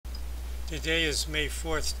Today is May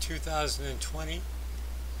 4th, 2020.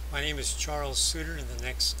 My name is Charles Suter. In the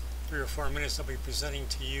next 3 or 4 minutes, I'll be presenting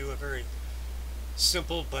to you a very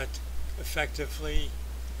simple but effectively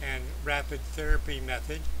and rapid therapy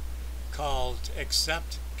method called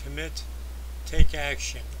Accept, Commit, Take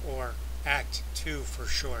Action, or ACT 2 for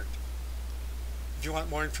short. If you want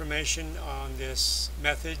more information on this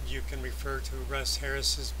method, you can refer to Russ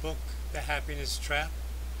Harris's book, The Happiness Trap.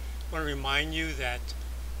 I want to remind you that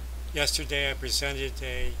yesterday I presented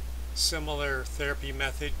a similar therapy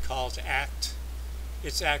method called ACT.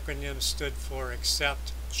 Its acronym stood for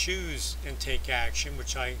Accept, Choose, and Take Action,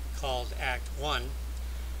 which I called ACT 1.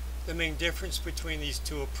 The main difference between these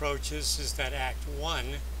two approaches is that ACT 1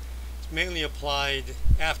 is mainly applied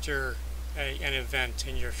after an event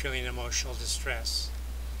and you're feeling emotional distress.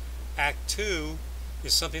 ACT 2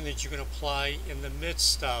 is something that you can apply in the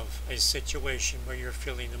midst of a situation where you're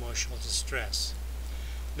feeling emotional distress.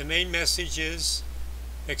 The main message is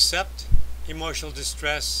accept emotional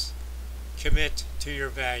distress, commit to your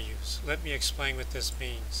values. Let me explain what this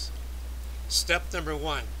means. Step number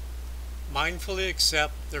 1, mindfully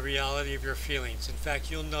accept the reality of your feelings. In fact,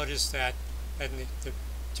 you'll notice that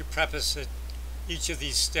to preface it, each of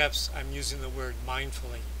these steps I'm using the word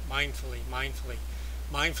mindfully.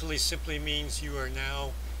 Mindfully simply means you are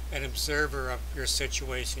now an observer of your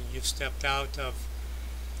situation. You've stepped out of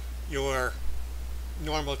your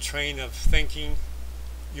normal train of thinking.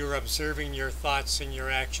 You're observing your thoughts and your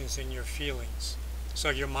actions and your feelings. So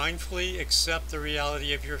you mindfully accept the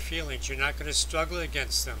reality of your feelings. You're not going to struggle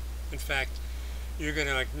against them. In fact, you're going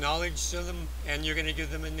to acknowledge them and you're going to give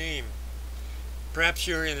them a name. Perhaps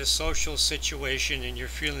you're in a social situation and you're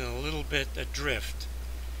feeling a little bit adrift,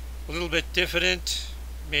 a little bit diffident,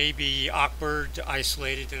 maybe awkward,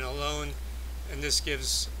 isolated, and alone, and this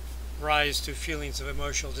gives rise to feelings of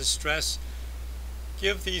emotional distress.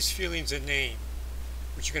 Give these feelings a name.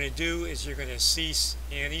 What you're going to do is you're going to cease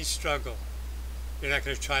any struggle. You're not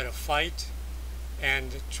going to try to fight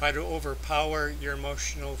and try to overpower your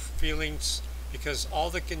emotional feelings, because all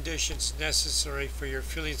the conditions necessary for your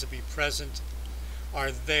feelings to be present are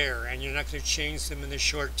there, and you're not going to change them in the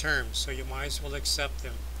short term, so you might as well accept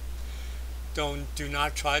them. Do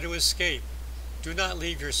not try to escape. Do not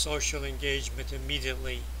leave your social engagement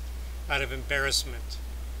immediately out of embarrassment.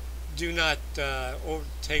 Do not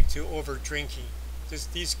take to over drinking.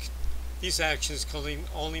 These actions can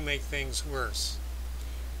only make things worse.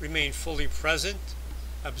 Remain fully present,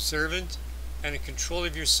 observant, and in control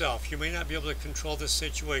of yourself. You may not be able to control the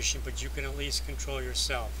situation, but you can at least control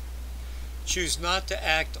yourself. Choose not to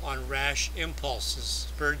act on rash impulses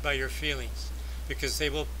spurred by your feelings, because they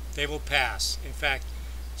will pass. In fact,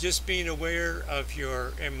 just being aware of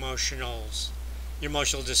your emotional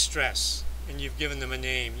distress, and you've given them a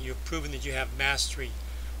name, you've proven that you have mastery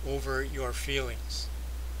over your feelings.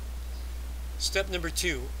 Step number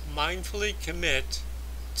 2, mindfully commit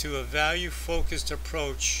to a value-focused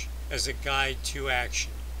approach as a guide to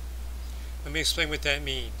action. Let me explain what that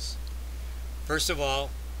means. First of all,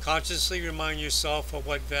 consciously remind yourself of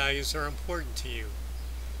what values are important to you.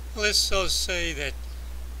 Let's so say that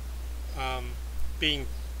being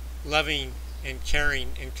loving and caring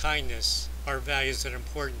and kindness are values that are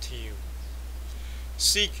important to you.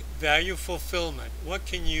 Seek value fulfillment. What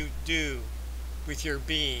can you do with your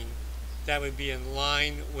being that would be in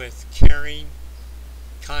line with caring,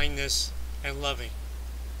 kindness, and loving?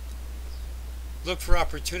 Look for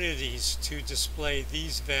opportunities to display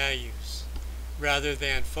these values rather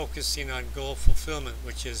than focusing on goal fulfillment,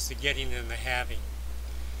 which is the getting and the having.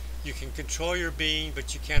 You can control your being,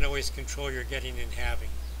 but you can't always control your getting and having.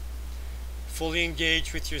 Fully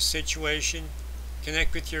engage with your situation,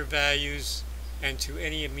 connect with your values, and to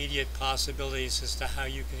any immediate possibilities as to how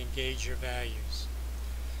you can engage your values.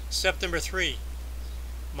 Step number 3,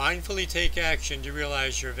 mindfully take action to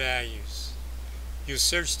realize your values. You've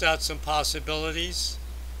searched out some possibilities.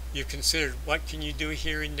 You've considered what can you do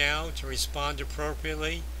here and now to respond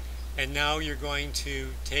appropriately, and now you're going to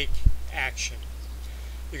take action.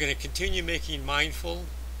 You're going to continue making mindful,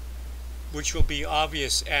 which will be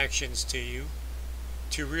obvious actions to you,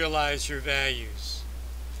 to realize your values.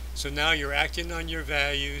 So now you're acting on your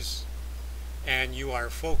values and you are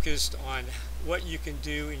focused on what you can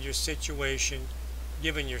do in your situation,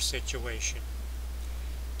 given your situation.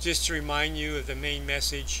 Just to remind you of the main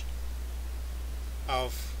message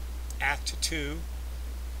of Act 2,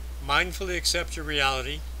 mindfully accept your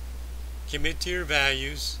reality, commit to your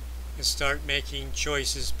values, and start making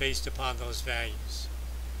choices based upon those values.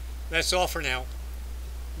 That's all for now.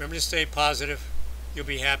 Remember to stay positive. You'll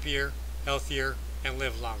be happier, healthier, and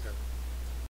live longer.